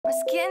My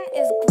skin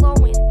is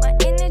glowing, my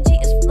energy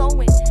is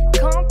flowing,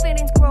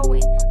 confidence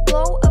growing,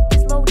 glow up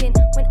is loading.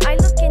 When I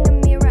look in the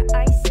mirror,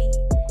 I see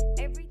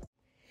everything.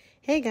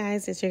 Hey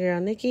guys, it's your girl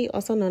Nicki,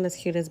 also known as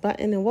Cute as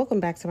Button, and welcome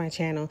back to my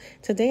channel.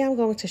 Today I'm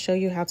going to show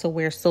you how to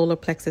wear Solar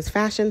Plexus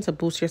Fashion to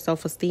boost your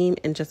self-esteem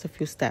in just a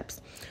few steps.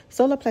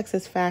 Solar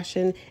Plexus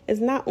Fashion is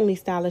not only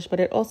stylish, but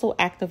it also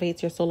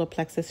activates your solar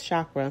plexus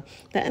chakra,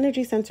 the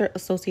energy center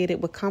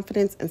associated with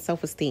confidence and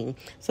self-esteem.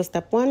 So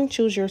step 1,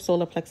 choose your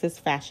Solar Plexus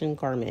Fashion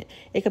garment.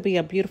 It could be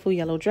a beautiful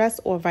yellow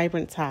dress or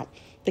vibrant top.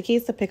 The key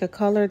is to pick a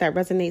color that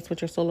resonates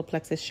with your solar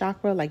plexus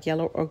chakra, like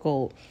yellow or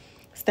gold.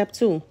 Step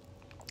 2,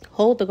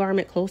 hold the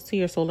garment close to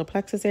your solar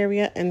plexus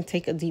area and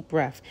take a deep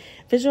breath.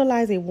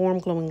 Visualize a warm,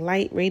 glowing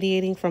light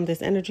radiating from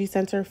this energy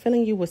center,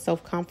 filling you with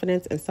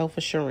self-confidence and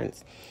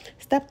self-assurance.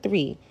 Step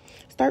 3,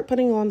 start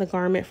putting on the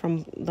garment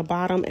from the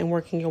bottom and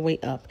working your way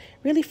up.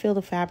 Really feel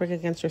the fabric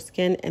against your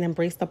skin and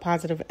embrace the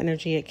positive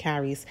energy it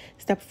carries.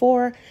 Step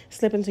 4,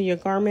 slip into your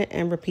garment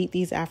and repeat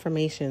these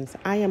affirmations.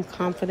 I am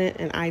confident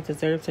and I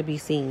deserve to be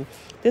seen.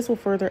 This will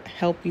further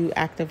help you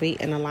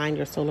activate and align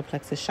your solar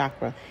plexus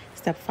chakra.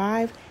 Step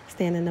 5,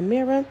 stand in the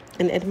mirror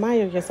and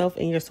admire yourself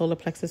in your solar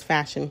plexus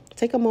fashion.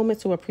 Take a moment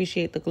to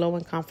appreciate the glow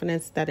and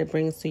confidence that it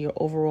brings to your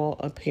overall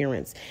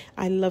appearance.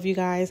 I love you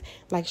guys.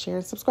 Like, share,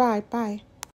 and subscribe. Bye.